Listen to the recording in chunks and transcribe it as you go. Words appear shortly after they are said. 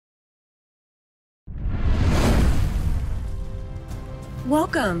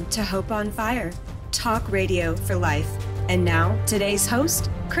Welcome to Hope on Fire, talk radio for life. And now, today's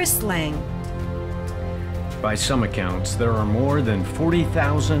host, Chris Lang. By some accounts, there are more than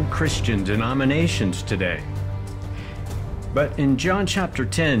 40,000 Christian denominations today. But in John chapter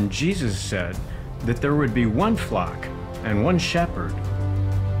 10, Jesus said that there would be one flock and one shepherd.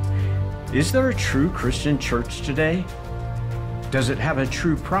 Is there a true Christian church today? Does it have a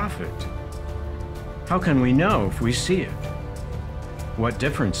true prophet? How can we know if we see it? What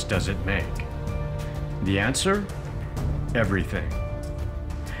difference does it make? The answer? Everything.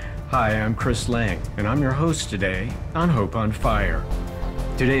 Hi, I'm Chris Lang, and I'm your host today on Hope on Fire.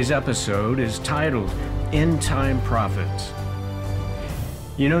 Today's episode is titled End Time Prophets.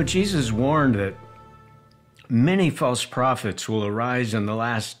 You know, Jesus warned that many false prophets will arise in the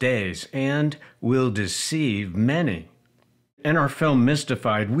last days and will deceive many. In our film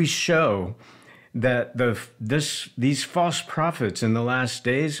Mystified, we show that these false prophets in the last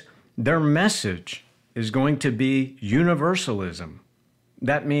days, their message is going to be universalism.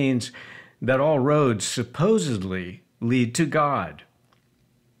 That means that all roads supposedly lead to God.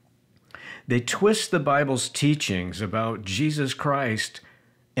 They twist the Bible's teachings about Jesus Christ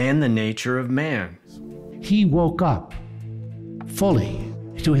and the nature of man. He woke up fully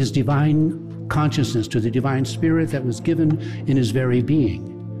to his divine consciousness, to the divine spirit that was given in his very being.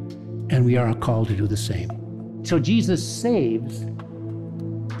 And we are called to do the same. So Jesus saves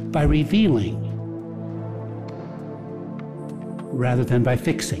by revealing rather than by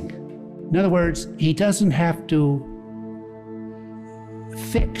fixing. In other words, he doesn't have to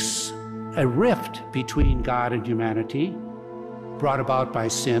fix a rift between God and humanity brought about by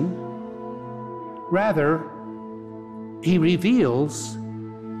sin. Rather, he reveals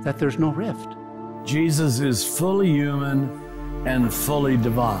that there's no rift. Jesus is fully human and fully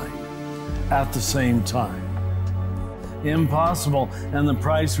divine at the same time. Impossible. And the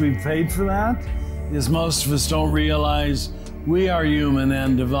price we paid for that is most of us don't realize we are human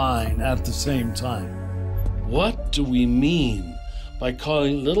and divine at the same time. What do we mean by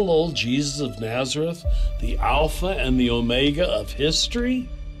calling little old Jesus of Nazareth the Alpha and the Omega of history?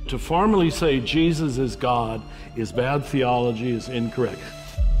 To formally say Jesus is God is bad theology, is incorrect.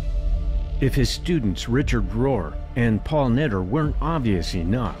 If his students Richard Rohr and Paul Knitter weren't obvious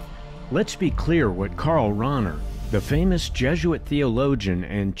enough, let's be clear what Karl Rahner, the famous Jesuit theologian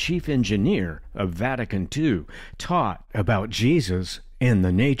and chief engineer of Vatican II, taught about Jesus and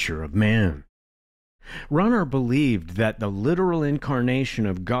the nature of man. Rahner believed that the literal incarnation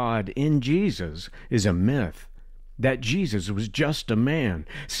of God in Jesus is a myth, that Jesus was just a man,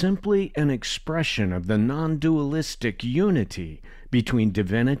 simply an expression of the non-dualistic unity between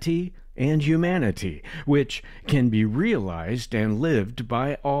divinity and humanity, which can be realized and lived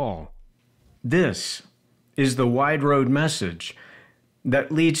by all. This is the wide road message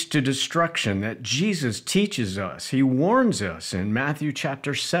that leads to destruction that Jesus teaches us. He warns us in Matthew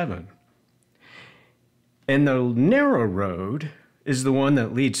chapter 7. And the narrow road is the one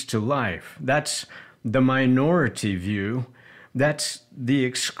that leads to life. That's the minority view. That's the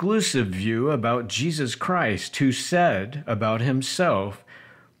exclusive view about Jesus Christ, who said about himself,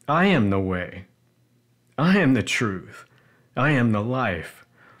 I am the way, I am the truth, I am the life.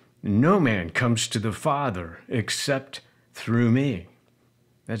 No man comes to the Father except through me.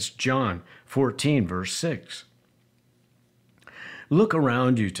 That's John 14, verse 6. Look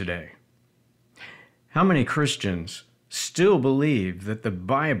around you today. How many Christians still believe that the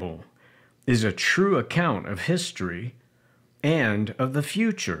Bible is a true account of history and of the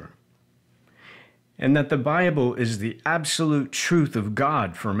future, and that the Bible is the absolute truth of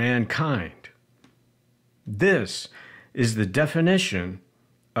God for mankind? This is the definition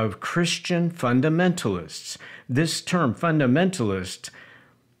of Christian fundamentalists. This term, fundamentalist,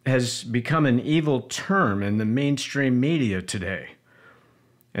 has become an evil term in the mainstream media today.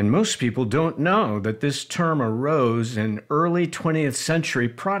 And most people don't know that this term arose in early 20th century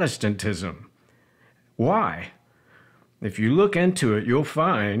Protestantism. Why? If you look into it, you'll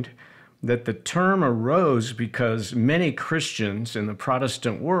find that the term arose because many Christians in the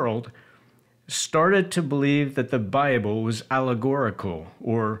Protestant world started to believe that the Bible was allegorical,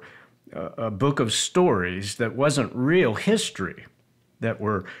 or a book of stories that wasn't real history, that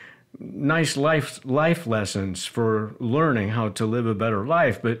were nice life lessons for learning how to live a better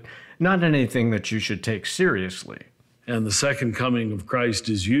life, but not anything that you should take seriously. And the second coming of Christ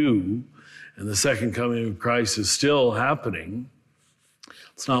is you, and the second coming of Christ is still happening.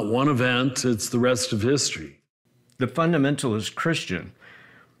 It's not one event, it's the rest of history. The fundamentalist Christian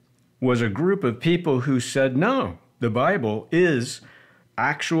was a group of people who said, no, the Bible is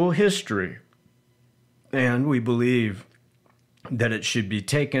actual history. And we believe that it should be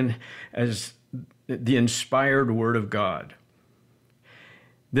taken as the inspired Word of God.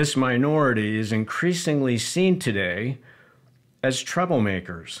 This minority is increasingly seen today as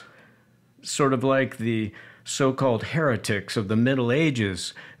troublemakers, sort of like the so-called heretics of the Middle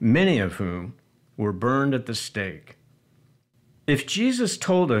Ages, many of whom were burned at the stake. If Jesus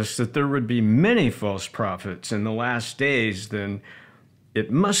told us that there would be many false prophets in the last days, then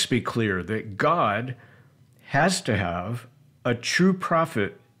it must be clear that God has to have a true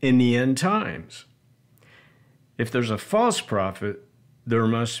prophet in the end times. If there's a false prophet, there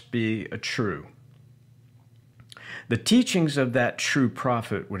must be a true. The teachings of that true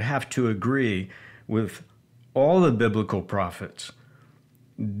prophet would have to agree with all the biblical prophets.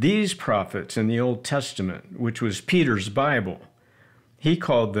 These prophets in the Old Testament, which was Peter's Bible, he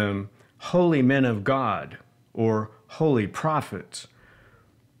called them holy men of God or holy prophets.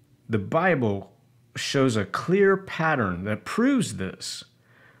 The Bible shows a clear pattern that proves this.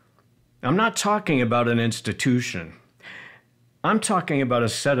 I'm not talking about an institution. I'm talking about a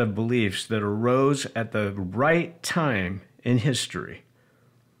set of beliefs that arose at the right time in history.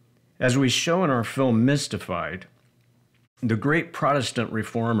 As we show in our film Mystified, the great Protestant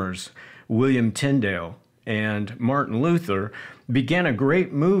reformers, William Tyndale and Martin Luther, began a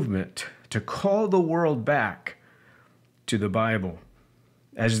great movement to call the world back to the Bible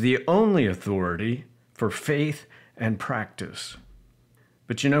as the only authority for faith and practice.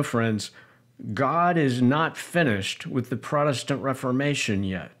 But you know, friends, God is not finished with the Protestant Reformation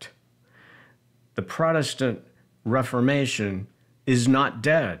yet. The Protestant Reformation is not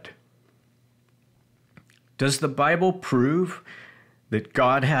dead. Does the Bible prove that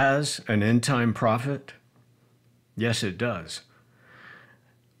God has an end-time prophet? Yes, it does.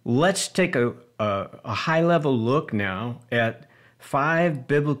 Let's take a high-level look now at 5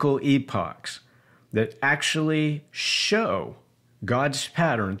 biblical epochs that actually show God's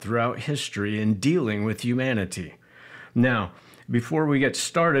pattern throughout history in dealing with humanity. Now, before we get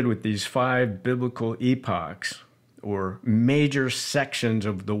started with these 5 biblical epochs, or major sections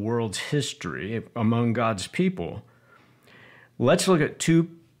of the world's history among God's people, let's look at 2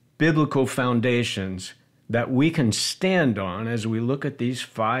 biblical foundations that we can stand on as we look at these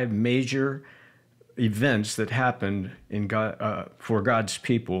 5 major events that happened in for God's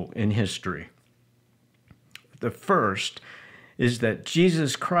people in history. The first is that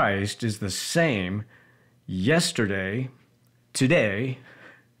Jesus Christ is the same yesterday, today,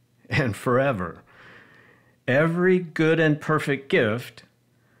 and forever. Every good and perfect gift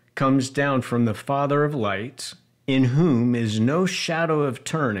comes down from the Father of lights, in whom is no shadow of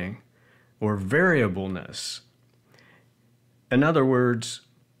turning or variableness. In other words,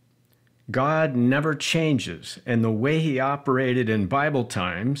 God never changes, and the way he operated in Bible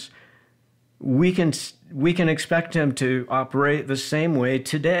times, we can expect him to operate the same way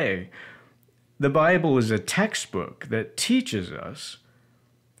today. The Bible is a textbook that teaches us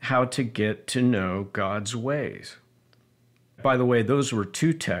how to get to know God's ways. By the way, those were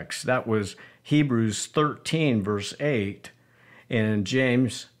 2 texts. That was Hebrews 13, verse 8, and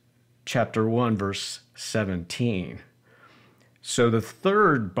James chapter 1, verse 17. So the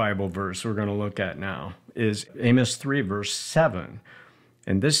third Bible verse we're going to look at now is Amos 3, verse 7.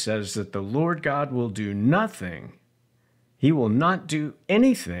 And this says that the Lord God will do nothing. He will not do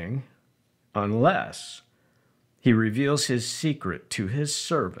anything unless he reveals his secret to his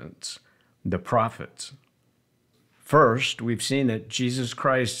servants, the prophets. First, we've seen that Jesus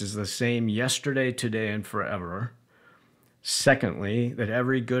Christ is the same yesterday, today, and forever. Secondly, that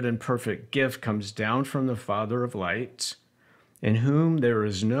every good and perfect gift comes down from the Father of lights, in whom there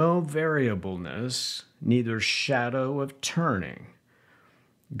is no variableness, neither shadow of turning.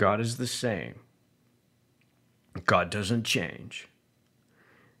 God is the same. God doesn't change.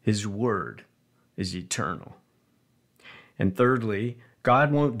 His word is eternal. And thirdly,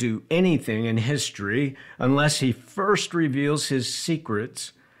 God won't do anything in history unless he first reveals his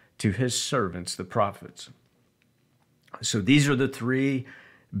secrets to his servants, the prophets. So these are the 3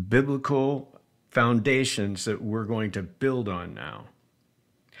 biblical foundations that we're going to build on now.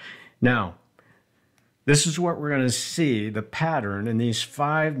 Now, this is what we're going to see, the pattern in these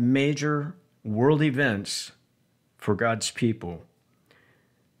 5 major world events for God's people.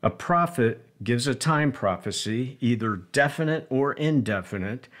 A prophet gives a time prophecy, either definite or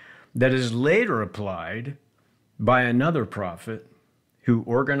indefinite, that is later applied by another prophet who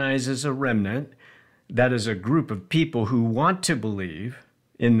organizes a remnant, that is a group of people who want to believe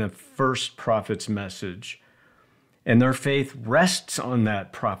in the first prophet's message, and their faith rests on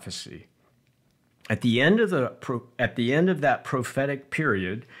that prophecy. At the end of that prophetic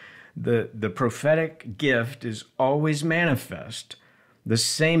period, The prophetic gift is always manifest, the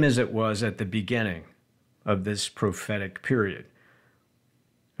same as it was at the beginning of this prophetic period.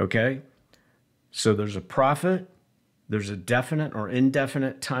 Okay? So there's a prophet, there's a definite or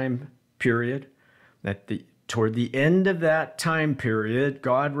indefinite time period. Toward the end of that time period,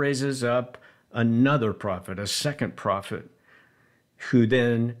 God raises up another prophet, a second prophet, who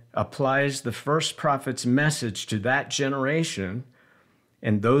then applies the first prophet's message to that generation,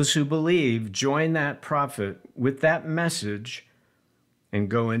 and those who believe join that prophet with that message and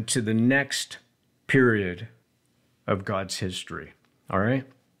go into the next period of God's history. All right?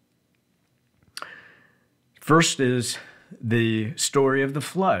 First is the story of the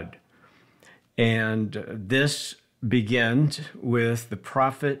flood. And this begins with the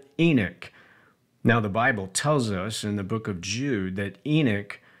prophet Enoch. Now, the Bible tells us in the book of Jude that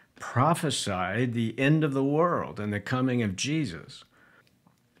Enoch prophesied the end of the world and the coming of Jesus.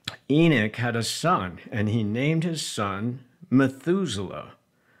 Enoch had a son, and he named his son Methuselah.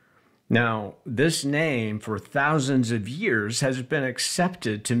 Now, this name for thousands of years has been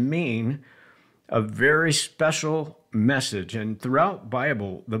accepted to mean a very special message. And throughout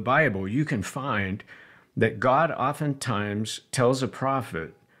the Bible, you can find that God oftentimes tells a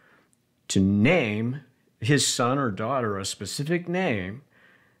prophet to name his son or daughter a specific name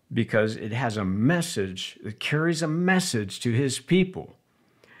because it has a message, it carries a message to his people.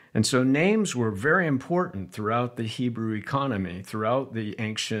 And so names were very important throughout the Hebrew economy, throughout the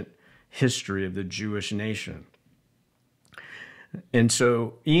ancient history of the Jewish nation. And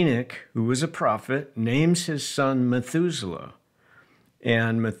so Enoch, who was a prophet, names his son Methuselah.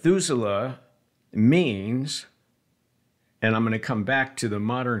 And Methuselah means, and I'm going to come back to the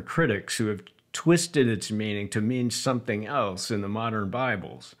modern critics who have twisted its meaning to mean something else in the modern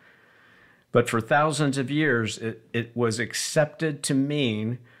Bibles. But for thousands of years, it was accepted to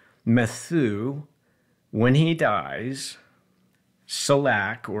mean Methu, when he dies,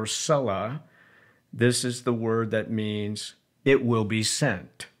 Salak or Salah. This is the word that means it will be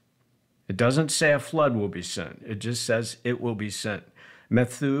sent. It doesn't say a flood will be sent. It just says it will be sent.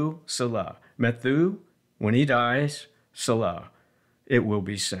 Methu Salah. Methu, when he dies, Salah, it will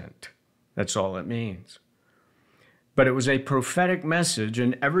be sent. That's all it means. But it was a prophetic message,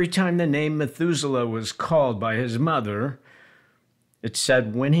 and every time the name Methuselah was called by his mother, it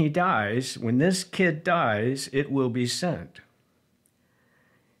said when he dies, when this kid dies, it will be sent.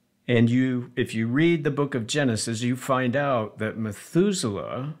 And if you read the book of Genesis, you find out that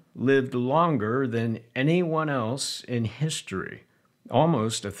Methuselah lived longer than anyone else in history,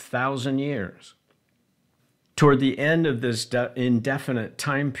 almost 1,000 years. Toward the end of this indefinite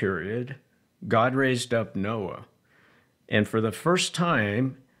time period, God raised up Noah. And for the first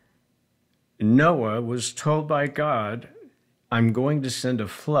time, Noah was told by God, I'm going to send a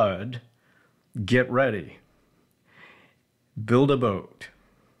flood, get ready, build a boat.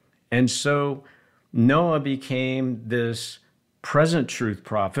 And so Noah became this present truth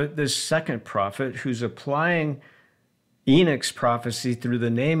prophet, this second prophet who's applying Enoch's prophecy through the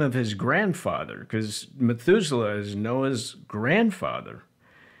name of his grandfather, because Methuselah is Noah's grandfather.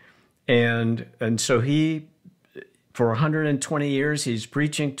 And so he, for 120 years, he's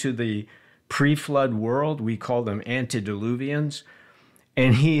preaching to the pre-flood world. We call them antediluvians.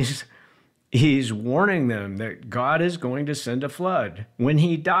 And he's warning them that God is going to send a flood. When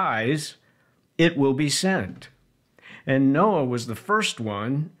he dies, it will be sent. And Noah was the first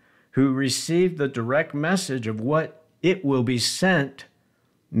one who received the direct message of what it will be sent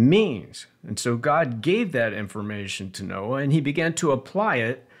means. And so God gave that information to Noah, and he began to apply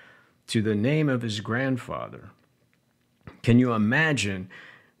it to the name of his grandfather. Can you imagine,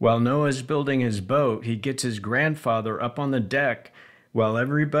 while Noah's building his boat, he gets his grandfather up on the deck while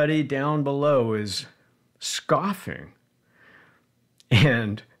everybody down below is scoffing.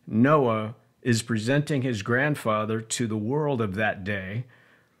 And Noah is presenting his grandfather to the world of that day.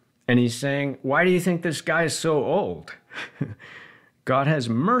 And he's saying, why do you think this guy is so old? God has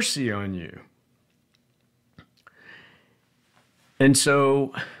mercy on you. And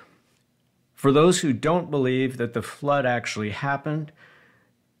so, for those who don't believe that the flood actually happened,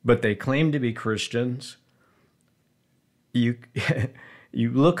 but they claim to be Christians, you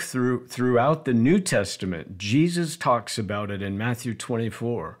look throughout the New Testament. Jesus talks about it in Matthew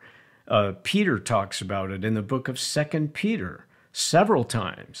 24. Peter talks about it in the book of 2 Peter. Several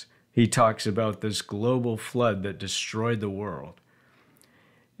times he talks about this global flood that destroyed the world.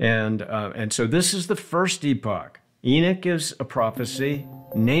 And so this is the first epoch. Enoch gives a prophecy,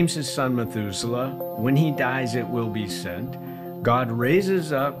 names his son Methuselah. When he dies, it will be sent. God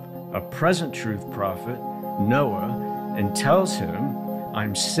raises up a present truth prophet, Noah, and tells him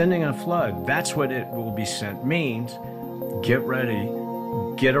I'm sending a flood. That's what it will be sent means. Get ready,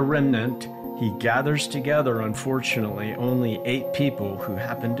 get a remnant. He gathers together, unfortunately, only 8 people who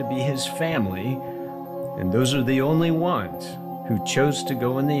happen to be his family, and those are the only ones who chose to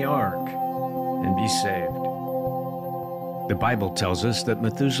go in the ark and be saved. The Bible tells us that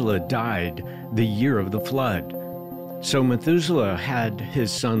Methuselah died the year of the flood. So Methuselah had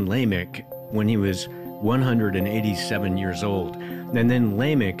his son Lamech when he was 187 years old. And then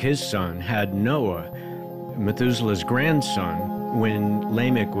Lamech, his son, had Noah, Methuselah's grandson, when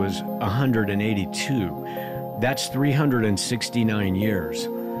Lamech was 182. That's 369 years.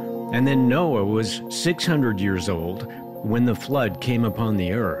 And then Noah was 600 years old when the flood came upon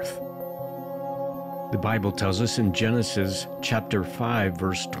the earth. The Bible tells us in Genesis chapter 5,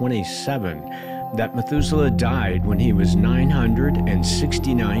 verse 27, that Methuselah died when he was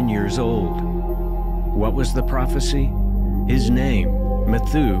 969 years old. What was the prophecy? His name,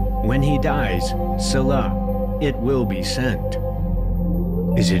 Methu, when he dies, Selah, it will be sent.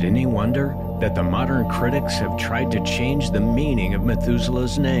 Is it any wonder that the modern critics have tried to change the meaning of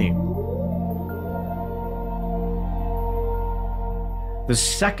Methuselah's name? The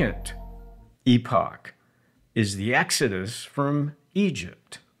second epoch is the Exodus from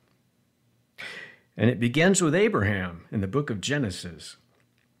Egypt. And it begins with Abraham in the book of Genesis.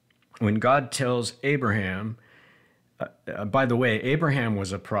 When God tells Abraham, by the way, Abraham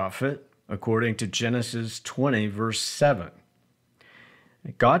was a prophet, according to Genesis 20, verse 7.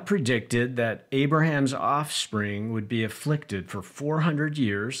 God predicted that Abraham's offspring would be afflicted for 400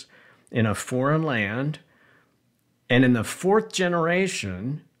 years in a foreign land, and in the 4th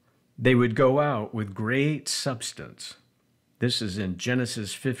generation, they would go out with great substance. This is in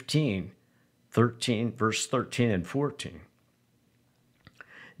Genesis 15, verse 13 and 14.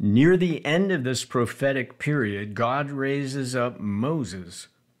 Near the end of this prophetic period, God raises up Moses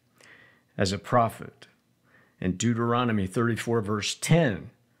as a prophet. In Deuteronomy 34, verse 10,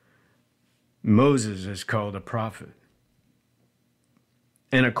 Moses is called a prophet.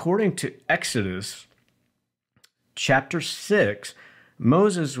 And according to Exodus chapter 6,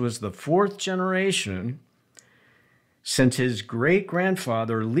 Moses was the 4th generation since his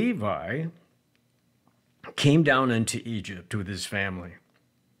great-grandfather Levi came down into Egypt with his family.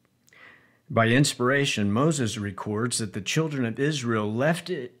 By inspiration, Moses records that the children of Israel left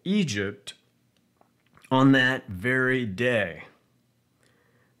Egypt on that very day.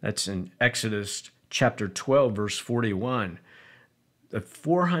 That's in Exodus chapter 12, verse 41. The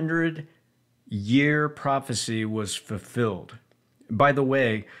 400-year prophecy was fulfilled. By the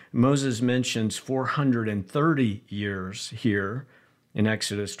way, Moses mentions 430 years here in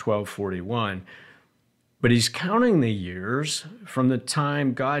Exodus 12:41. But he's counting the years from the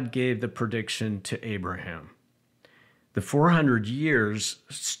time God gave the prediction to Abraham. The 400 years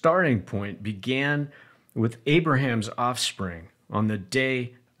starting point began with Abraham's offspring on the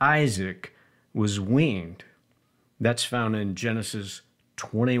day Isaac was weaned. That's found in Genesis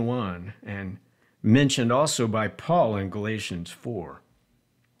 21 and mentioned also by Paul in Galatians 4.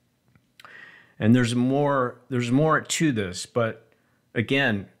 And there's more to this, but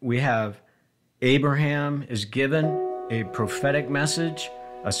again, we have Abraham is given a prophetic message,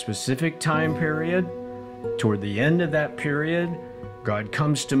 a specific time period. Toward the end of that period, God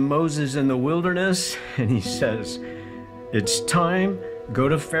comes to Moses in the wilderness and he says, it's time, go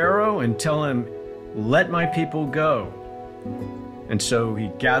to Pharaoh and tell him, let my people go. And so he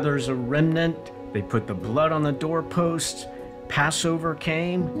gathers a remnant, they put the blood on the doorposts, Passover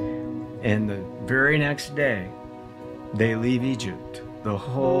came, and the very next day, they leave Egypt, the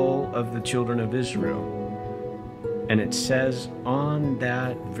whole of the children of Israel. And it says on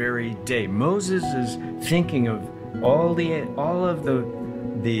that very day, Moses is thinking of all of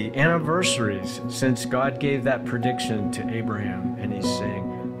the anniversaries since God gave that prediction to Abraham, and he's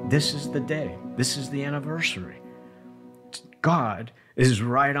saying, this is the day, this is the anniversary. God is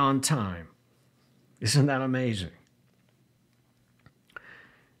right on time. Isn't that amazing?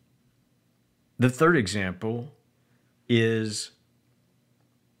 The third example is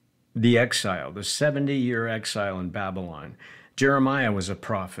the exile, the 70-year exile in Babylon. Jeremiah was a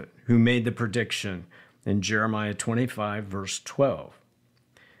prophet who made the prediction in Jeremiah 25, verse 12.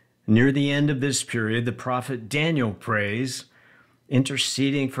 Near the end of this period, the prophet Daniel prays,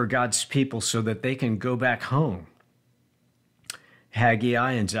 interceding for God's people so that they can go back home.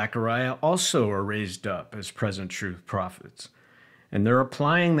 Haggai and Zechariah also are raised up as present truth prophets. And they're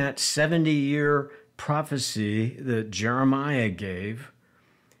applying that 70-year prophecy that Jeremiah gave.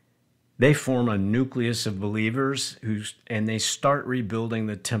 They form a nucleus of believers and they start rebuilding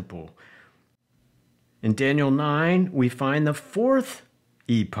the temple. In Daniel 9, we find the fourth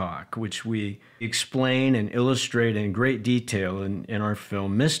epoch, which we explain and illustrate in great detail in our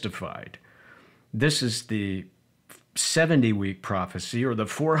film Mystified. This is the 70-week prophecy, or the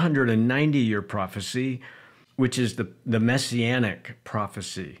 490-year prophecy, which is the messianic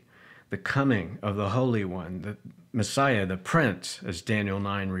prophecy, the coming of the Holy One, the Messiah, the Prince, as Daniel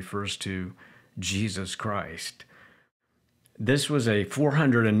 9 refers to Jesus Christ. This was a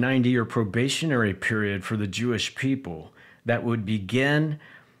 490-year probationary period for the Jewish people that would begin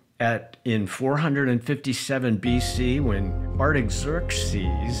in 457 BC, when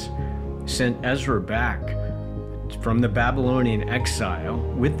Artaxerxes sent Ezra back from the Babylonian exile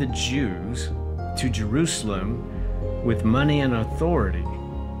with the Jews to Jerusalem with money and authority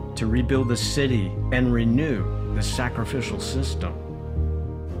to rebuild the city and renew the sacrificial system.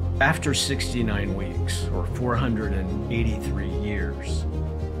 After 69 weeks, or 483 years,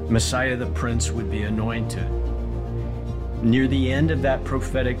 Messiah the Prince would be anointed. Near the end of that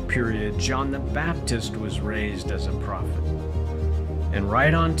prophetic period, John the Baptist was raised as a prophet. And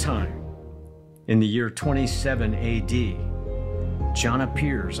right on time, in the year 27 AD, John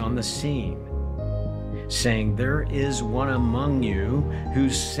appears on the scene, saying, "There is one among you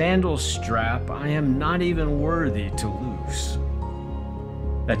whose sandal strap I am not even worthy to loose."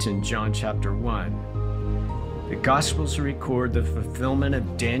 That's in John chapter 1. The Gospels record the fulfillment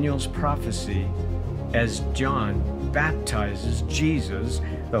of Daniel's prophecy. As John baptizes Jesus,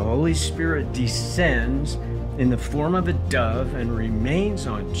 the Holy Spirit descends in the form of a dove and remains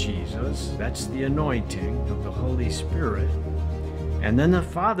on Jesus. That's the anointing of the Holy Spirit. And then the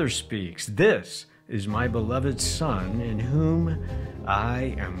Father speaks, "This is my beloved Son, in whom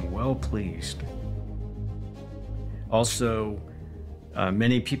I am well pleased." Also,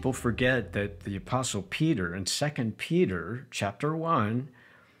 many people forget that the Apostle Peter, in 2 Peter chapter 1,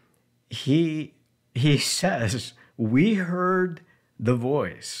 he says, "We heard the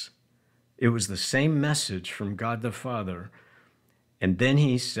voice." It was the same message from God the Father. And then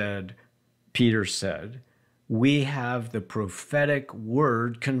Peter said, "We have the prophetic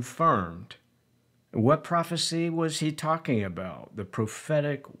word confirmed." What prophecy was he talking about? The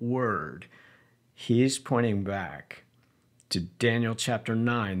prophetic word. He's pointing back to Daniel chapter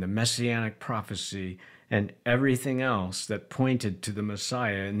 9, the messianic prophecy, and everything else that pointed to the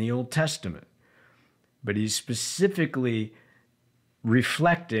Messiah in the Old Testament. But he's specifically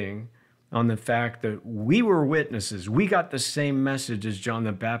reflecting on the fact that we were witnesses. We got the same message as John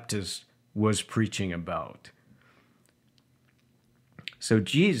the Baptist was preaching about. So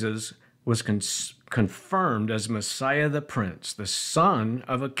Jesus was confirmed as Messiah the Prince, the son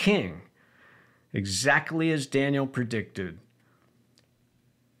of a king, exactly as Daniel predicted.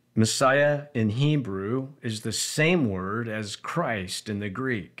 Messiah in Hebrew is the same word as Christ in the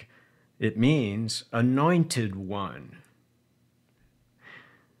Greek. It means anointed one.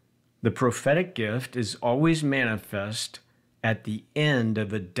 The prophetic gift is always manifest at the end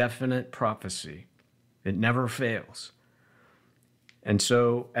of a definite prophecy. It never fails. And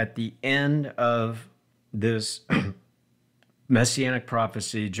so at the end of this messianic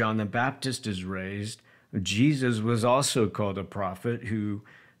prophecy, John the Baptist is raised. Jesus was also called a prophet who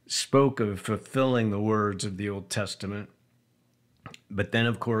spoke of fulfilling the words of the Old Testament. But then,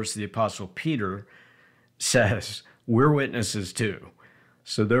 of course, the Apostle Peter says, we're witnesses too.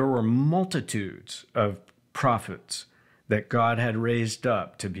 So there were multitudes of prophets that God had raised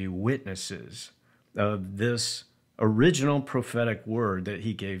up to be witnesses of this original prophetic word that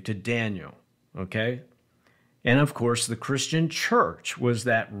he gave to Daniel, okay? And of course, the Christian church was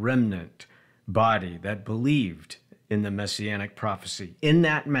that remnant body that believed in the messianic prophecy, in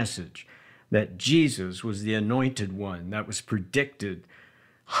that message that Jesus was the anointed one that was predicted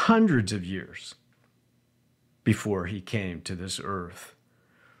hundreds of years before he came to this earth.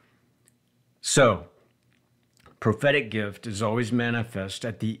 So, prophetic gift is always manifest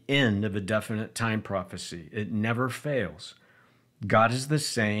at the end of a definite time prophecy. It never fails. God is the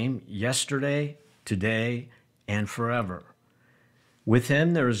same yesterday, today, and forever. With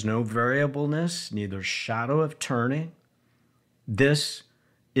him there is no variableness, neither shadow of turning. This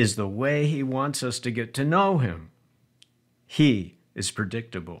is the way he wants us to get to know him. He is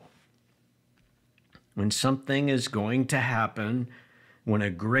predictable. When something is going to happen, when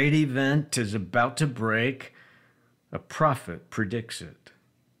a great event is about to break, a prophet predicts it.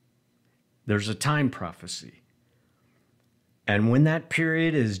 There's a time prophecy. And when that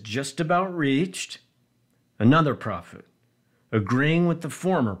period is just about reached, another prophet, agreeing with the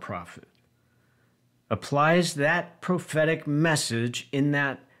former prophet, applies that prophetic message in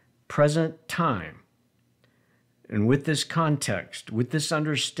that present time. And with this context, with this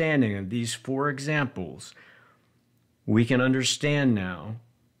understanding of these four examples, we can understand now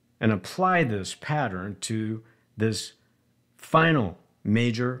and apply this pattern to this final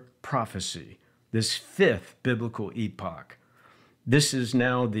major prophecy, this fifth biblical epoch. This is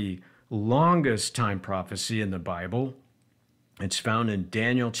now the longest time prophecy in the Bible. It's found in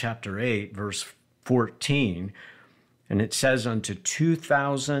Daniel chapter 8, verse 14, and it says, "Unto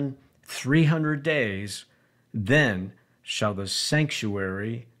 2,300 days, then shall the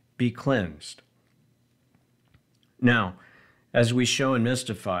sanctuary be cleansed." Now, as we show in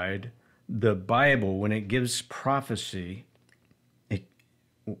Mystified, the Bible, when it gives prophecy,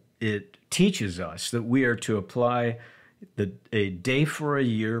 it teaches us that we are to apply a day for a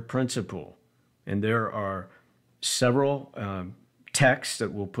year principle. And there are several texts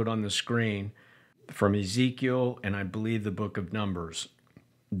that we'll put on the screen from Ezekiel and I believe the book of Numbers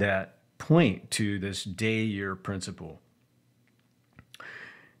that point to this day-year principle.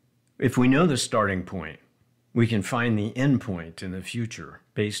 If we know the starting point, we can find the end point in the future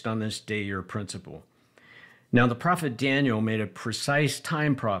based on this day-year principle. Now, the prophet Daniel made a precise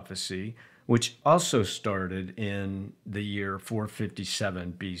time prophecy, which also started in the year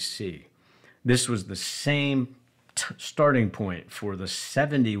 457 BC. This was the same starting point for the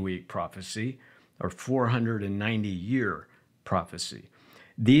 70-week prophecy, or 490-year prophecy.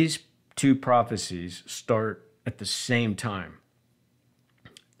 These two prophecies start at the same time.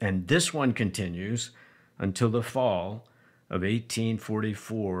 And this one continues until the fall of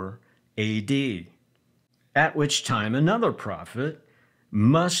 1844 AD, at which time another prophet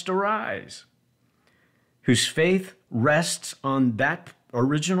must arise, whose faith rests on that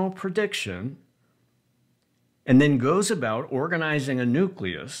original prediction and then goes about organizing a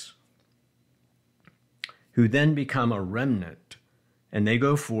nucleus, who then become a remnant, and they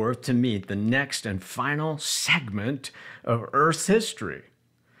go forth to meet the next and final segment of Earth's history.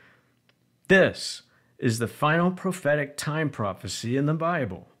 This is the final prophetic time prophecy in the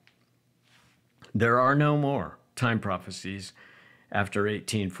Bible. There are no more time prophecies after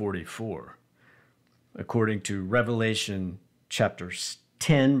 1844. According to Revelation chapter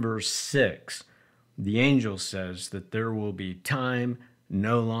 10, verse 6, the angel says that there will be time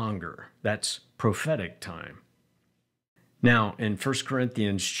no longer. That's prophetic time. Now, in 1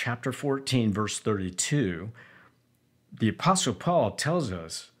 Corinthians chapter 14, verse 32, the Apostle Paul tells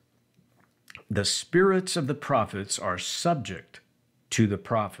us the spirits of the prophets are subject to the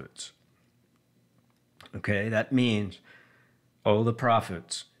prophets. Okay, that means all the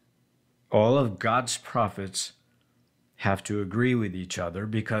prophets, all of God's prophets have to agree with each other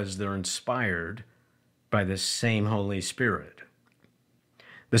because they're inspired by the same Holy Spirit.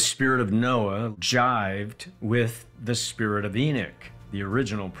 The spirit of Noah jived with the spirit of Enoch, the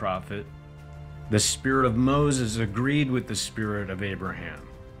original prophet. The spirit of Moses agreed with the spirit of Abraham.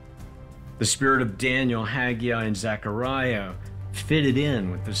 The spirit of Daniel, Haggai, and Zechariah fitted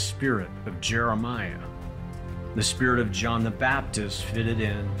in with the spirit of Jeremiah. The spirit of John the Baptist fitted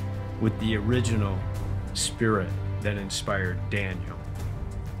in with the original spirit that inspired Daniel.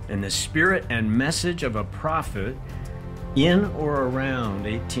 And the spirit and message of a prophet in or around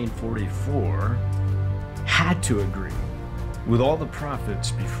 1844 had to agree with all the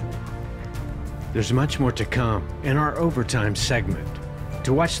prophets before. There's much more to come in our overtime segment.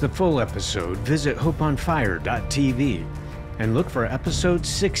 To watch the full episode, visit hopeonfire.tv and look for episode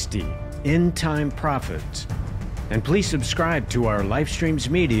 60, End Time Prophets. And please subscribe to our Livestreams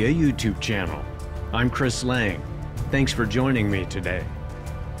Media YouTube channel. I'm Chris Lang. Thanks for joining me today.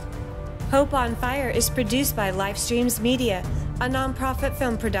 Hope on Fire is produced by Livestreams Media, a nonprofit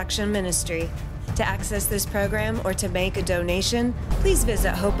film production ministry. To access this program or to make a donation, please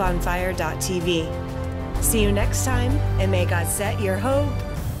visit hopeonfire.tv. See you next time, and may God set your hope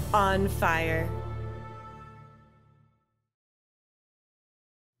on fire.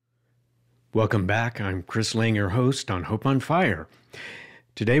 Welcome back. I'm Chris Lang, your host on Hope on Fire.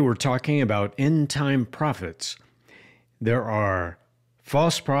 Today we're talking about end-time prophets. There are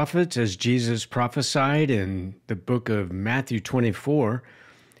false prophets, as Jesus prophesied in the book of Matthew 24,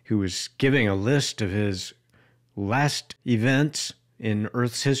 who was giving a list of his last events in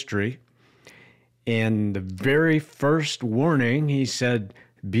Earth's history. And the very first warning, he said,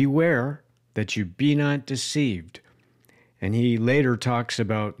 "Beware that you be not deceived." And he later talks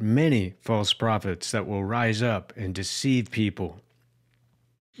about many false prophets that will rise up and deceive people.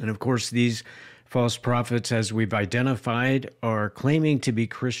 And of course, these false prophets, as we've identified, are claiming to be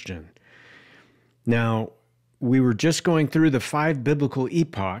Christian. Now, we were just going through the 5 biblical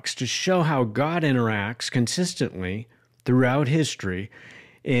epochs to show how God interacts consistently throughout history.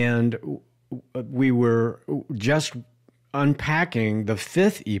 And we were just unpacking the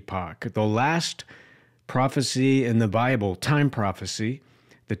 5th epoch, the last prophecy in the Bible, time prophecy,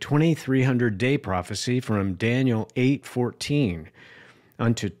 the 2300-day prophecy from Daniel 8:14.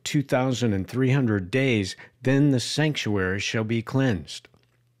 Unto 2,300 days, then the sanctuary shall be cleansed.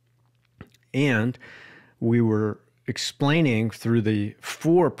 And we were explaining through the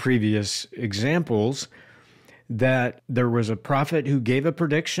 4 previous examples that there was a prophet who gave a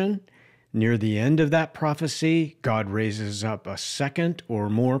prediction. Near the end of that prophecy, God raises up a second or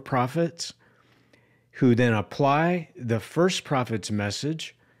more prophets who then apply the first prophet's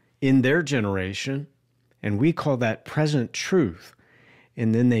message in their generation, and we call that present truth.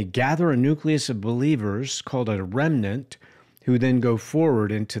 And then they gather a nucleus of believers called a remnant who then go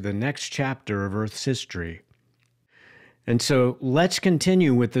forward into the next chapter of Earth's history. And so let's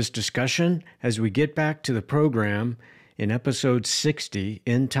continue with this discussion as we get back to the program in episode 60,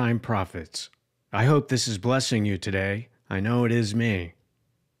 End Time Prophets. I hope this is blessing you today. I know it is me.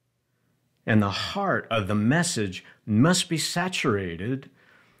 And the heart of the message must be saturated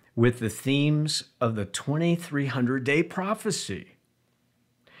with the themes of the 2300-day prophecy.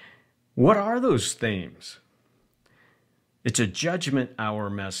 What are those themes? It's a judgment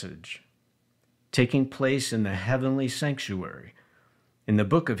hour message taking place in the heavenly sanctuary. In the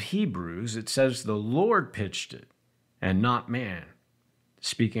book of Hebrews, it says the Lord pitched it and not man,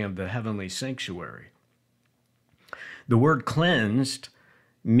 speaking of the heavenly sanctuary. The word cleansed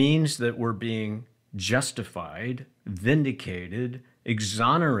means that we're being justified, vindicated,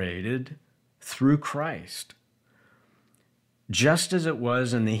 exonerated through Christ. Just as it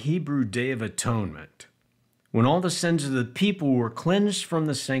was in the Hebrew Day of Atonement, when all the sins of the people were cleansed from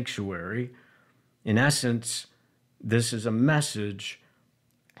the sanctuary. In essence, this is a message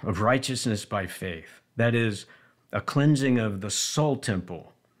of righteousness by faith. That is, a cleansing of the soul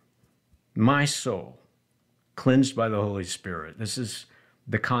temple, my soul, cleansed by the Holy Spirit. This is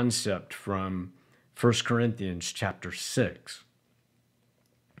the concept from 1 Corinthians chapter 6.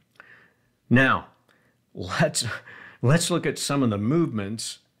 Now, let's look at some of the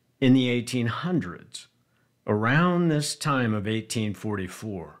movements in the 1800s, around this time of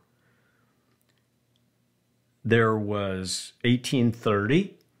 1844. There was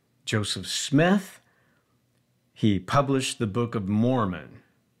 1830, Joseph Smith. He published the Book of Mormon.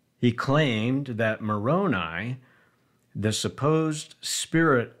 He claimed that Moroni, the supposed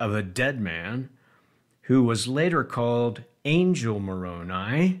spirit of a dead man, who was later called Angel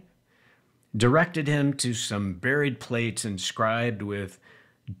Moroni, directed him to some buried plates inscribed with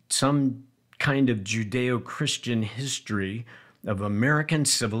some kind of Judeo-Christian history of American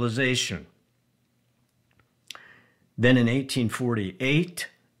civilization. Then in 1848,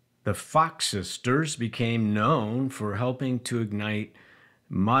 the Fox sisters became known for helping to ignite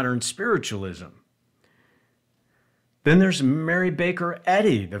modern spiritualism. Then there's Mary Baker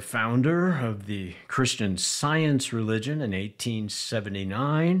Eddy, the founder of the Christian Science religion in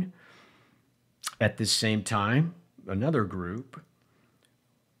 1879. At the same time, another group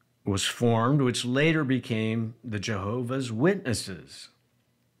was formed, which later became the Jehovah's Witnesses.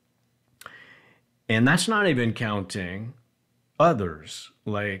 And that's not even counting others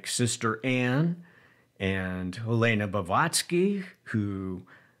like Sister Anne and Helena Blavatsky, who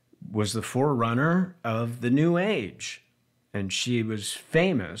was the forerunner of the New Age. And she was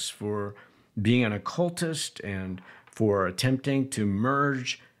famous for being an occultist and for attempting to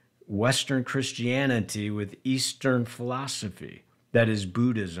merge Western Christianity with Eastern philosophy, that is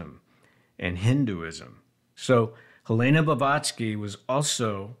Buddhism and Hinduism. So Helena Blavatsky was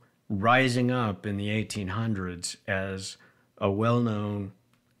also rising up in the 1800s as a well-known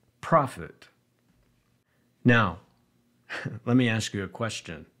prophet. Now, let me ask you a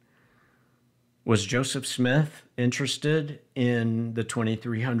question. Was Joseph Smith interested in the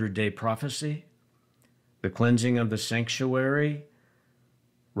 2300-day prophecy, the cleansing of the sanctuary,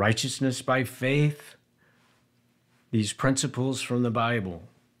 righteousness by faith, these principles from the Bible,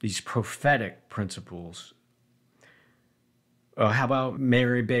 these prophetic principles? How about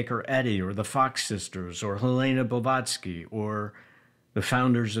Mary Baker Eddy or the Fox sisters or Helena Blavatsky or the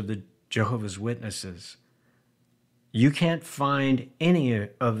founders of the Jehovah's Witnesses? You can't find any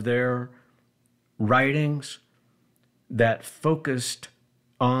of their writings that focused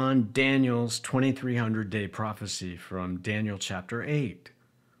on Daniel's 2300-day prophecy from Daniel chapter 8.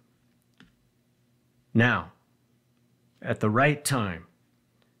 Now, at the right time,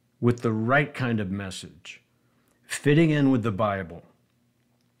 with the right kind of message, fitting in with the Bible,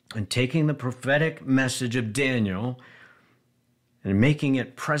 and taking the prophetic message of Daniel and making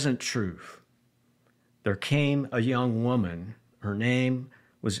it present truth, there came a young woman. Her name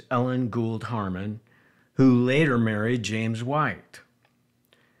was Ellen Gould Harmon, who later married James White.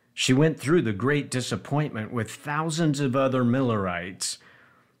 She went through the great disappointment with thousands of other Millerites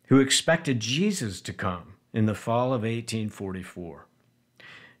who expected Jesus to come in the fall of 1844.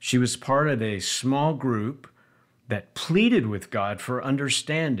 She was part of a small group that pleaded with God for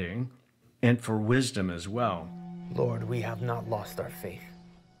understanding and for wisdom as well. Lord, we have not lost our faith,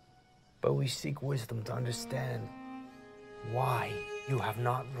 but we seek wisdom to understand why you have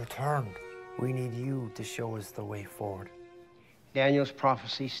not returned. We need you to show us the way forward. Daniel's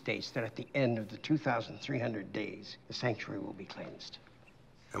prophecy states that at the end of the 2,300 days, the sanctuary will be cleansed.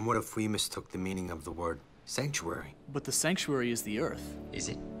 And what if we mistook the meaning of the word sanctuary? But the sanctuary is the earth. Is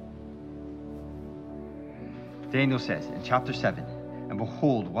it? Daniel says in chapter 7, "And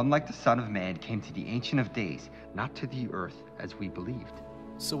behold, one like the Son of Man came to the Ancient of Days, not to the earth as we believed."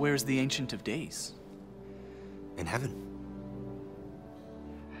 So where's the Ancient of Days? In heaven.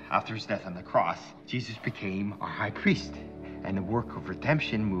 After his death on the cross, Jesus became our high priest, and the work of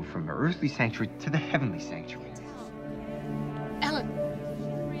redemption moved from the earthly sanctuary to the heavenly sanctuary. Ellen.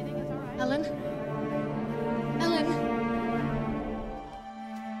 Ellen. Ellen.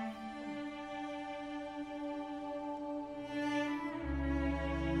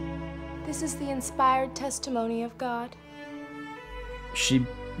 This is the inspired testimony of God. She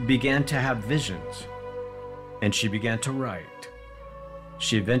began to have visions, and she began to write.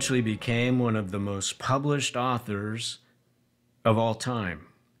 She eventually became one of the most published authors of all time.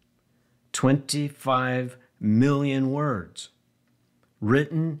 25 million words,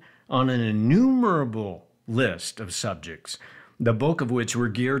 written on an innumerable list of subjects, the bulk of which were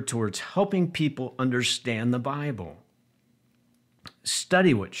geared towards helping people understand the Bible.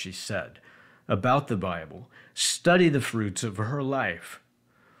 Study what she said about the Bible. Study the fruits of her life.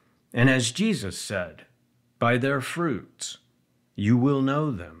 And as Jesus said, by their fruits you will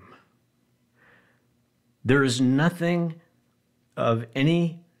know them. There is nothing of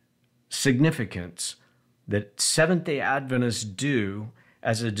any significance that Seventh-day Adventists do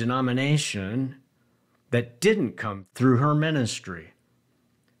as a denomination that didn't come through her ministry.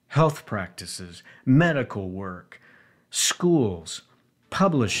 Health practices, medical work, schools,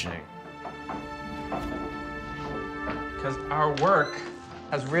 publishing. Because our work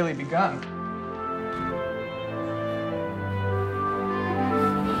has really begun.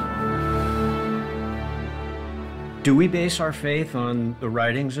 Do we base our faith on the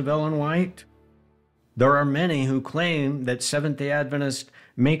writings of Ellen White? There are many who claim that Seventh-day Adventists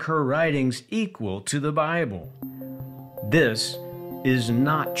make her writings equal to the Bible. This is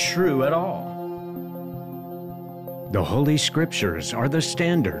not true at all. The Holy Scriptures are the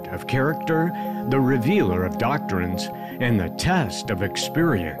standard of character, the revealer of doctrines, and the test of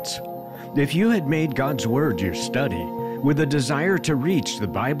experience. If you had made God's Word your study with a desire to reach the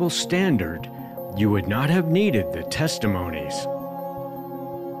Bible standard, you would not have needed the testimonies.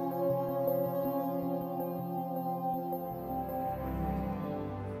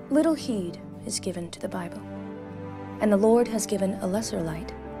 Little heed is given to the Bible, and the Lord has given a lesser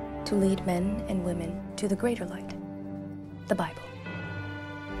light to lead men and women to the greater light, the Bible.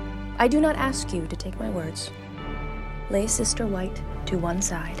 I do not ask you to take my words. Lay Sister White to one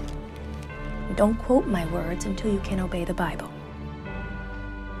side. Don't quote my words until you can obey the Bible.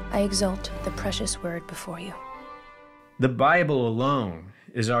 I exalt the precious word before you. The Bible alone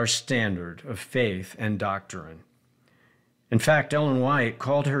is our standard of faith and doctrine. In fact, Ellen White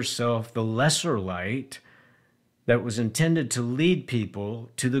called herself the lesser light that was intended to lead people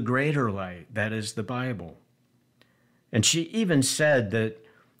to the greater light, that is the Bible. And she even said that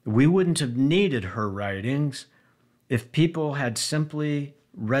we wouldn't have needed her writings if people had simply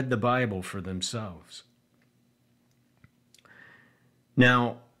read the Bible for themselves.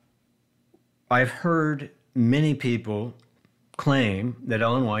 Now, I've heard many people claim that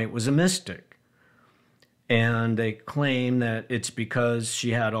Ellen White was a mystic. And they claim that it's because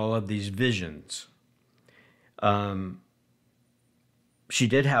she had all of these visions. She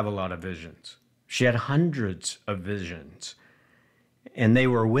did have a lot of visions. She had hundreds of visions. And they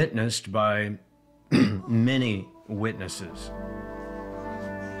were witnessed by many witnesses.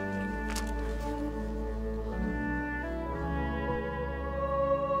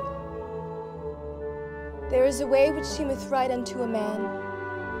 There is a way which seemeth right unto a man,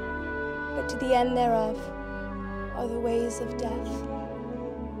 but to the end thereof are the ways of death.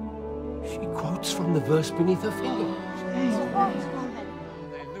 She quotes from the verse beneath her finger.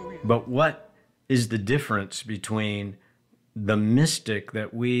 But what is the difference between the mystic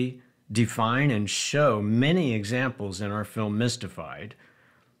that we define and show many examples in our film Mystified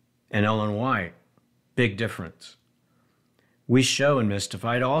and Ellen White? Big difference. We show in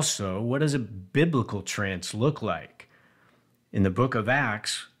Mystified also what does a biblical trance look like. In the book of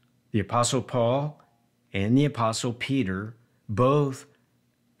Acts, The Apostle Paul and the Apostle Peter both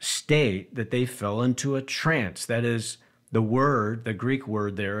state that they fell into a trance. That is, the Greek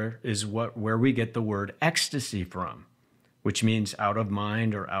word there is where we get the word ecstasy from, which means out of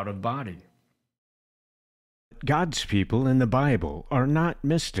mind or out of body. God's people in the Bible are not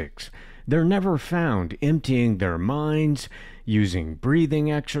mystics. They're never found emptying their minds, using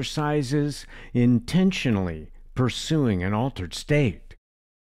breathing exercises, intentionally pursuing an altered state.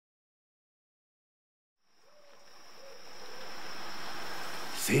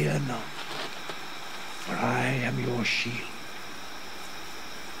 Fear not, for I am your shield.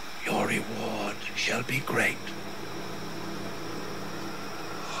 Your reward shall be great.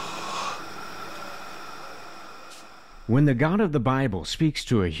 When the God of the Bible speaks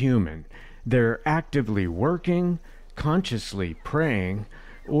to a human, they're actively working, consciously praying,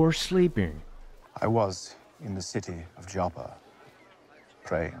 or sleeping. I was in the city of Joppa,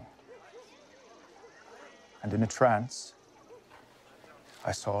 praying. And in a trance,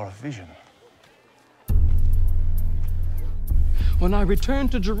 I saw a vision. When I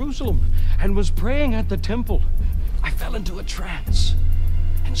returned to Jerusalem and was praying at the temple, I fell into a trance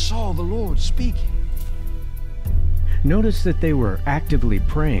and saw the Lord speaking. Notice that they were actively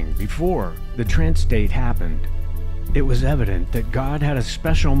praying before the trance state happened. It was evident that God had a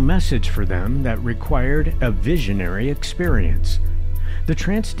special message for them that required a visionary experience. The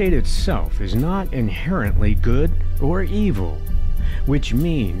trance state itself is not inherently good or evil, which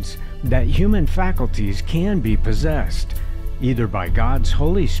means that human faculties can be possessed, either by God's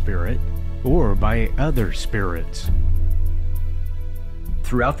Holy Spirit or by other spirits.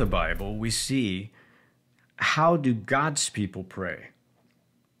 Throughout the Bible, we see how do God's people pray?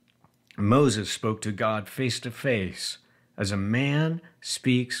 Moses spoke to God face to face as a man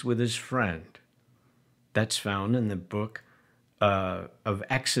speaks with his friend. That's found in the book of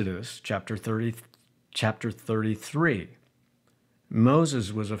Exodus, chapter 33.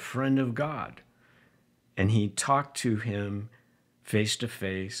 Moses was a friend of God, and he talked to him face to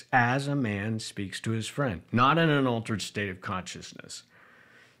face as a man speaks to his friend, not in an altered state of consciousness.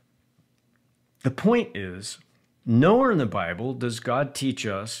 The point is, nowhere in the Bible does God teach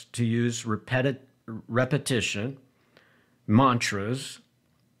us to use repetition, mantras,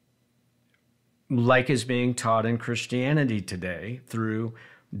 like is being taught in Christianity today through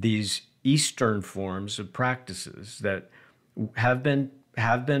these Eastern forms of practices that have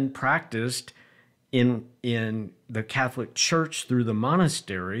been practiced in the Catholic Church through the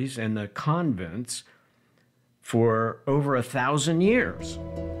monasteries and the convents for over 1,000 years.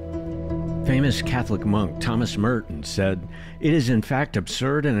 Famous Catholic monk Thomas Merton said, "It is in fact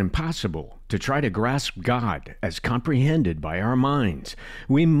absurd and impossible to try to grasp God as comprehended by our minds.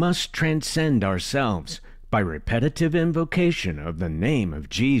 We must transcend ourselves by repetitive invocation of the name of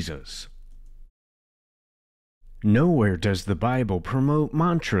Jesus." Nowhere does the Bible promote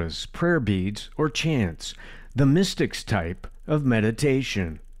mantras, prayer beads, or chants, the mystics type of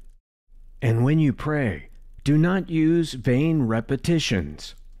meditation. And when you pray, do not use vain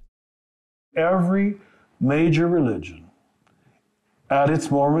repetitions. Every major religion at its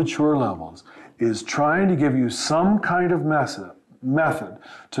more mature levels is trying to give you some kind of method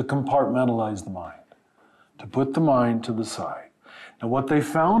to compartmentalize the mind, to put the mind to the side. Now, what they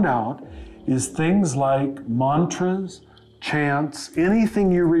found out is things like mantras, chants,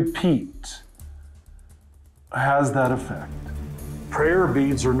 anything you repeat has that effect. Prayer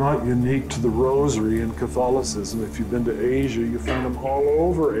beads are not unique to the rosary in Catholicism. If you've been to Asia, you find them all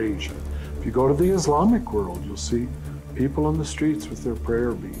over Asia. If you go to the Islamic world, you'll see people on the streets with their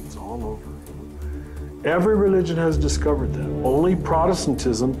prayer beads all over. Every religion has discovered that. Only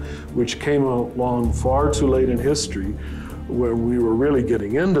Protestantism, which came along far too late in history, where we were really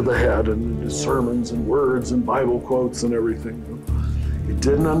getting into the head and sermons and words and Bible quotes and everything, it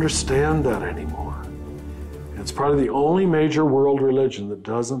didn't understand that anymore. It's probably the only major world religion that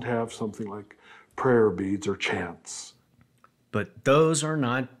doesn't have something like prayer beads or chants. But those are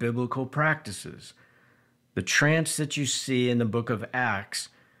not biblical practices. The trance that you see in the book of Acts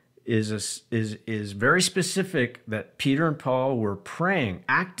is very specific, that Peter and Paul were praying,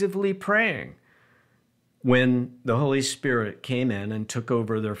 actively praying, when the Holy Spirit came in and took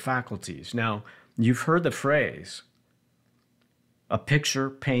over their faculties. Now, you've heard the phrase, a picture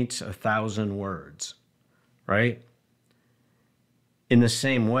paints 1,000 words, right? In the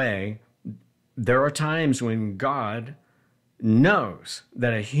same way, there are times when God knows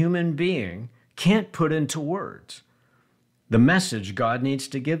that a human being can't put into words the message God needs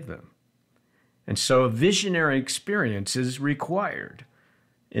to give them. And so a visionary experience is required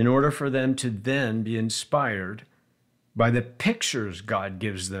in order for them to then be inspired by the pictures God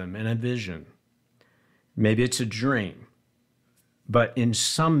gives them in a vision. Maybe it's a dream, but in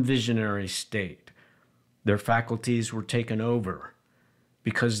some visionary state, their faculties were taken over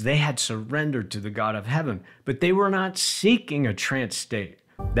because they had surrendered to the God of heaven, but they were not seeking a trance state.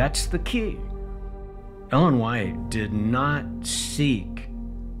 That's the key. Ellen White did not seek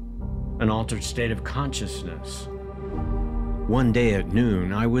an altered state of consciousness. One day at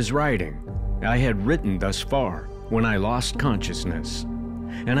noon, I was writing. I had written thus far when I lost consciousness,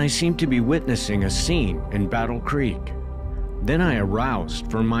 and I seemed to be witnessing a scene in Battle Creek. Then I aroused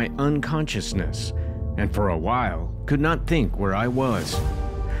from my unconsciousness, and for a while could not think where I was.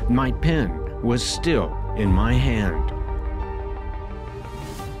 My pen was still in my hand.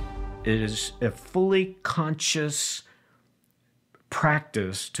 It is a fully conscious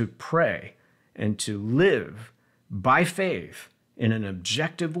practice to pray and to live by faith in an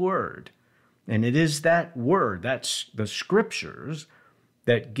objective word. And it is that word, that's the scriptures,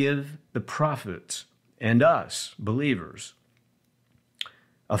 that give the prophets and us, believers,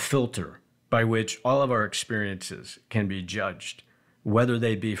 a filter by which all of our experiences can be judged, whether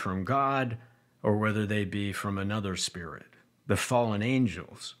they be from God or whether they be from another spirit, the fallen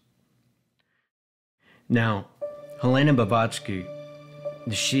angels. Now, Helena Blavatsky,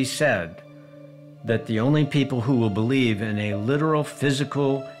 she said that the only people who will believe in a literal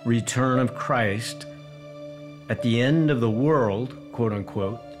physical return of Christ at the end of the world, quote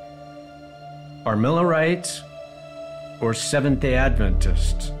unquote, are Millerites or Seventh-day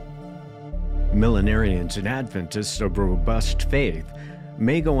Adventists. Millenarians and Adventists of robust faith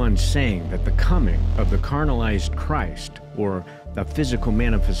may go on saying that the coming of the carnalized Christ, or the physical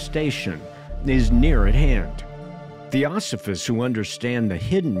manifestation, is near at hand. Theosophists who understand the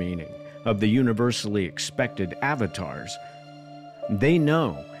hidden meaning of the universally expected avatars, they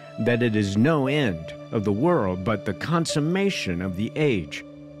know that it is no end of the world but the consummation of the age.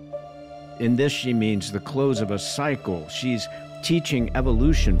 In this she means the close of a cycle. She's teaching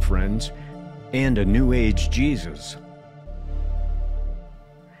evolution, friends, and a new age Jesus.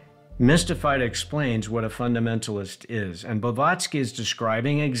 Mystified explains what a fundamentalist is, and Blavatsky is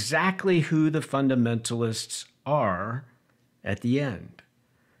describing exactly who the fundamentalists are at the end.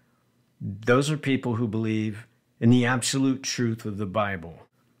 Those are people who believe in the absolute truth of the Bible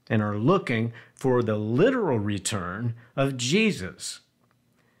and are looking for the literal return of Jesus.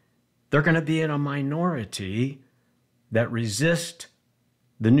 They're going to be in a minority that resist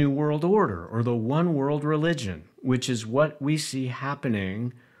the New World Order or the one world religion, which is what we see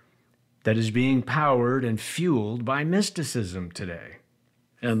happening, that is being powered and fueled by mysticism today.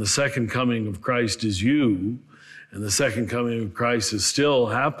 And the second coming of Christ is you, and the second coming of Christ is still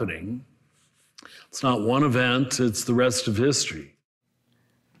happening. It's not one event, it's the rest of history.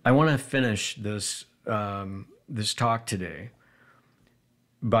 I want to finish this, this talk today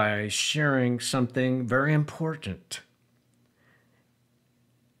by sharing something very important.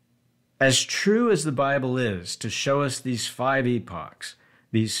 As true as the Bible is to show us these 5 epochs,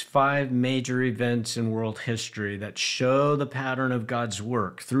 these 5 major events in world history that show the pattern of God's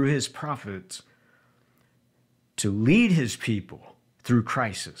work through his prophets to lead his people through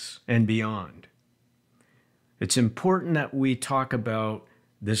crisis and beyond, it's important that we talk about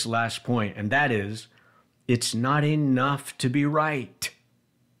this last point, and that is, it's not enough to be right.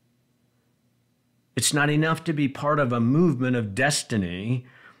 It's not enough to be part of a movement of destiny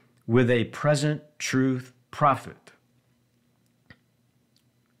with a present truth prophet.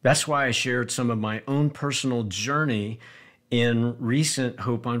 That's why I shared some of my own personal journey in recent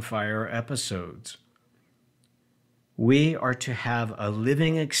Hope on Fire episodes. We are to have a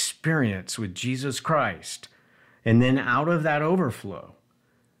living experience with Jesus Christ, and then out of that overflow,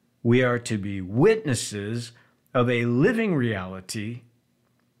 we are to be witnesses of a living reality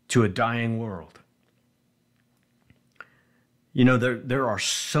to a dying world. You know, there are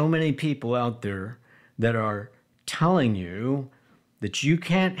so many people out there that are telling you that you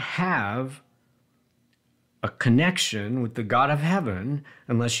can't have a connection with the God of heaven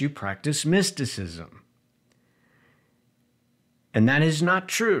unless you practice mysticism. And that is not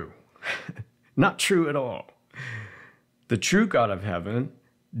true. Not true at all. The true God of heaven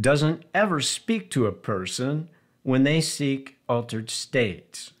doesn't ever speak to a person when they seek altered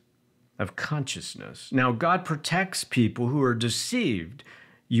states of consciousness. Now, God protects people who are deceived.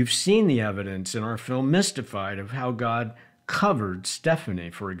 You've seen the evidence in our film Mystified of how God covered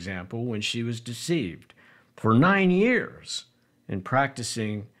Stephanie, for example, when she was deceived for 9 years in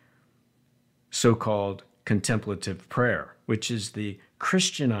practicing so-called contemplative prayer, which is the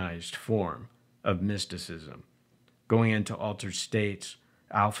Christianized form of mysticism, going into altered states,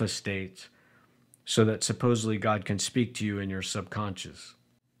 alpha states, so that supposedly God can speak to you in your subconscious.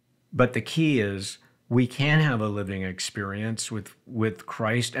 But the key is we can have a living experience with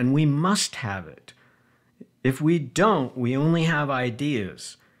Christ, and we must have it. If we don't, we only have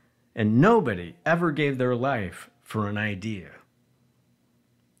ideas, and nobody ever gave their life for an idea.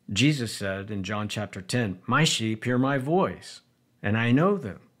 Jesus said in John chapter 10, "My sheep hear my voice, and I know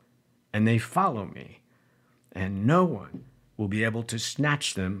them, and they follow me, and no one will be able to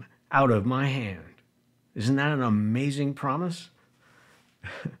snatch them out of my hand." Isn't that an amazing promise?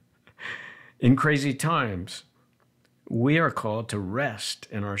 In crazy times, we are called to rest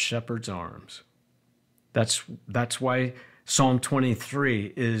in our shepherd's arms. That's why Psalm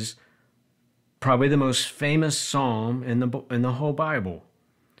 23 is probably the most famous psalm in the whole Bible,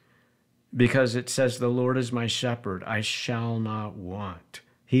 because it says, "The Lord is my shepherd, I shall not want.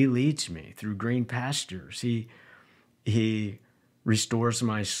 He leads me through green pastures. He restores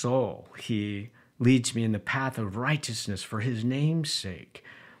my soul. He leads me in the path of righteousness for his name's sake.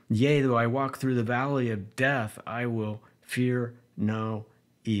 Yea, though I walk through the valley of death, I will fear no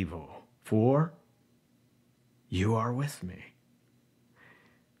evil, for you are with me."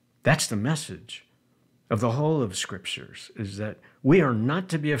 That's the message of the whole of Scriptures, is that we are not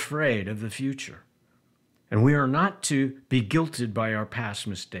to be afraid of the future, and we are not to be guilted by our past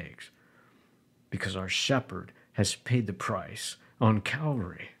mistakes, because our shepherd has paid the price on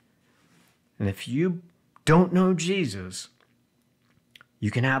Calvary. And if you don't know Jesus, you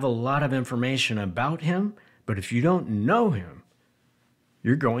can have a lot of information about him, but if you don't know him,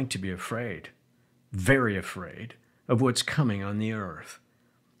 you're going to be afraid, very afraid of what's coming on the earth.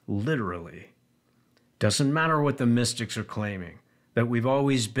 Literally. Doesn't matter what the mystics are claiming, that we've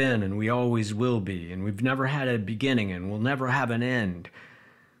always been and we always will be, and we've never had a beginning and we'll never have an end.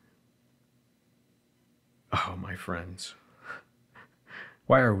 Oh, my friends,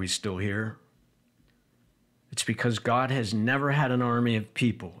 why are we still here? It's because God has never had an army of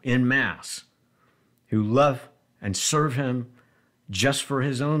people in mass who love and serve him just for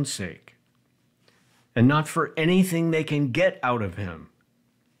his own sake and not for anything they can get out of him.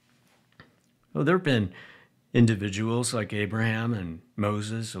 Well, there have been individuals like Abraham and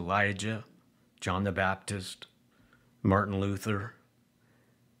Moses, Elijah, John the Baptist, Martin Luther,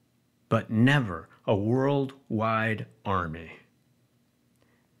 but never a worldwide army.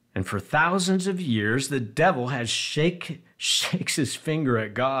 And for thousands of years, the devil has shakes his finger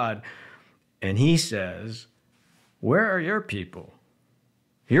at God, and he says, "Where are your people?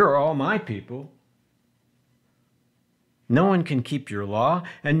 Here are all my people." No one can keep your law,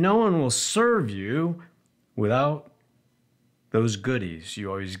 and no one will serve you without those goodies you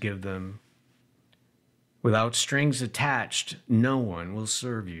always give them. Without strings attached, no one will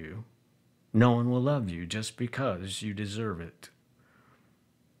serve you. No one will love you just because you deserve it.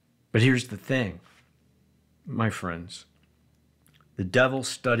 But here's the thing, my friends. The devil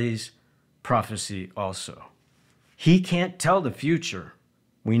studies prophecy also. He can't tell the future.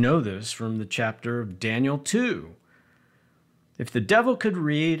 We know this from the chapter of Daniel 2. If the devil could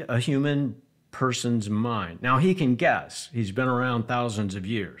read a human person's mind, now he can guess. He's been around thousands of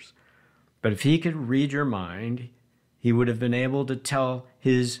years. But if he could read your mind, he would have been able to tell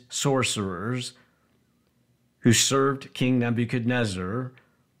his sorcerers who served King Nebuchadnezzar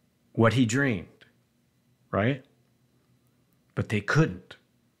what he dreamed, right? But they couldn't.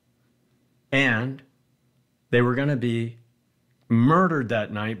 And they were going to be murdered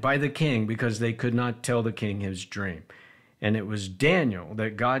that night by the king because they could not tell the king his dream. And it was Daniel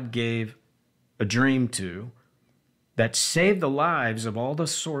that God gave a dream to that saved the lives of all the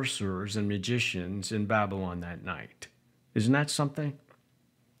sorcerers and magicians in Babylon that night. Isn't that something?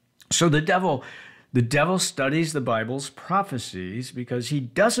 So the devil studies the Bible's prophecies because he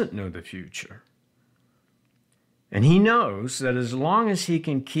doesn't know the future. And he knows that as long as he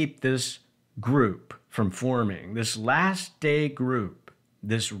can keep this group from forming, this last day group,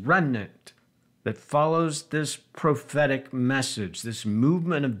 this remnant that follows this prophetic message, this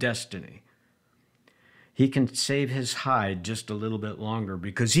movement of destiny, he can save his hide just a little bit longer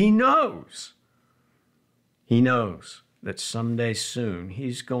because he knows that someday soon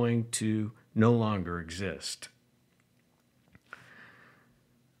he's going to no longer exist.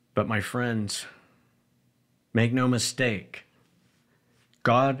 But my friends, make no mistake,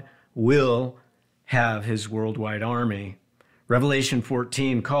 God will have his worldwide army. Revelation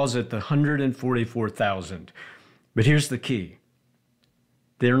 14 calls it the 144,000. But here's the key.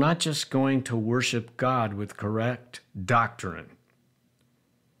 They're not just going to worship God with correct doctrine.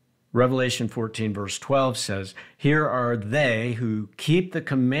 Revelation 14 verse 12 says, "Here are they who keep the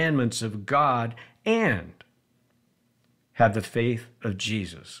commandments of God and have the faith of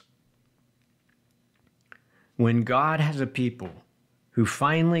Jesus." when God has a people who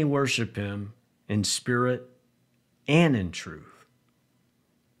finally worship him in spirit and in truth,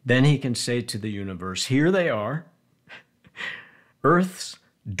 then he can say to the universe, here they are, Earth's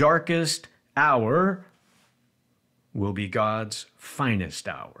darkest hour will be God's finest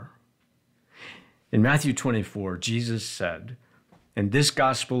hour. In Matthew 24, Jesus said, and this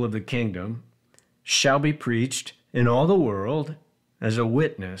gospel of the kingdom shall be preached in all the world as a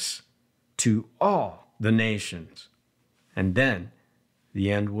witness to all the nations, and then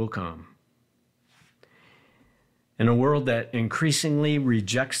the end will come. In a world that increasingly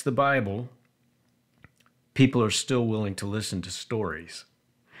rejects the Bible, people are still willing to listen to stories.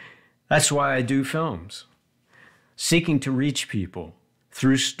 That's why I do films, seeking to reach people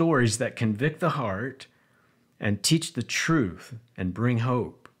through stories that convict the heart and teach the truth and bring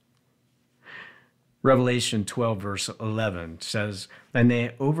hope. Revelation 12, verse 11 says, and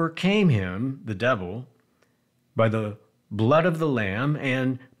they overcame him, the devil, by the blood of the Lamb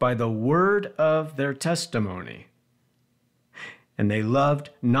and by the word of their testimony. And they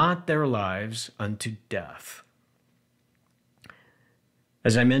loved not their lives unto death.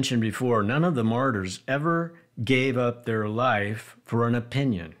 As I mentioned before, none of the martyrs ever gave up their life for an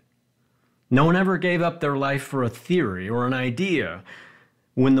opinion. No one ever gave up their life for a theory or an idea.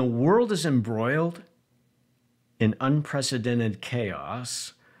 When the world is embroiled in unprecedented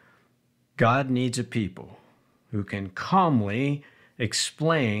chaos, God needs a people who can calmly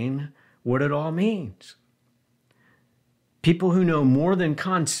explain what it all means. People who know more than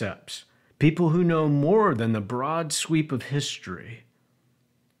concepts, people who know more than the broad sweep of history.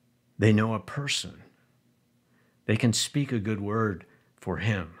 They know a person. They can speak a good word for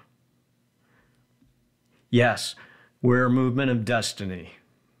him. Yes, we're a movement of destiny,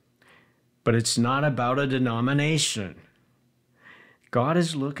 but it's not about a denomination. God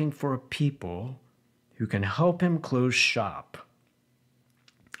is looking for a people who can help him close shop.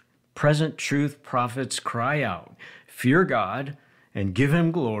 Present truth prophets cry out, fear God and give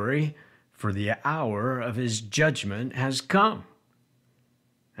him glory, for the hour of his judgment has come.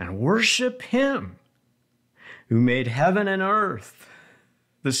 And worship him who made heaven and earth,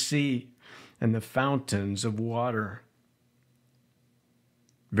 the sea, and the fountains of water.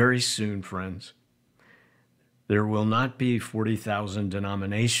 Very soon, friends, there will not be 40,000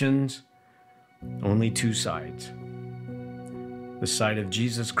 denominations, only two sides. The side of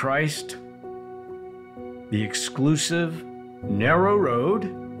Jesus Christ, the exclusive, narrow road,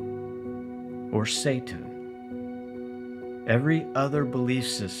 or Satan. Every other belief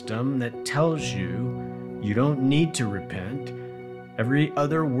system that tells you you don't need to repent, every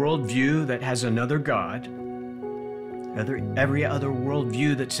other worldview that has another God, every other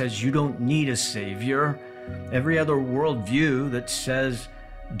worldview that says you don't need a savior, every other worldview that says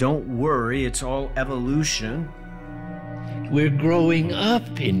don't worry, it's all evolution. We're growing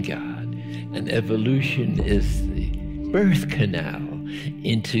up in God, and evolution is the birth canal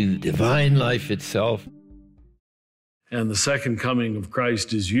into divine life itself. And the second coming of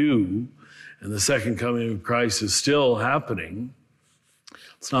Christ is you, and the second coming of Christ is still happening.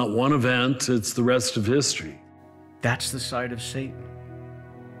 It's not one event, it's the rest of history. That's the side of Satan.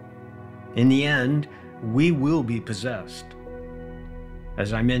 In the end, we will be possessed.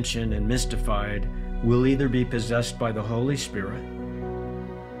 As I mentioned in Mystified, we'll either be possessed by the Holy Spirit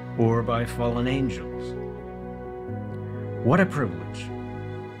or by fallen angels. What a privilege.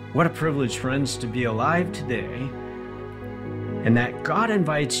 What a privilege, friends, to be alive today, and that God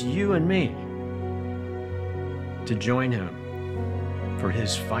invites you and me to join him for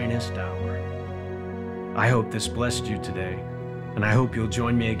his finest hour. I hope this blessed you today, and I hope you'll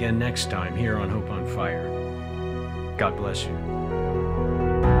join me again next time here on Hope on Fire. God bless you.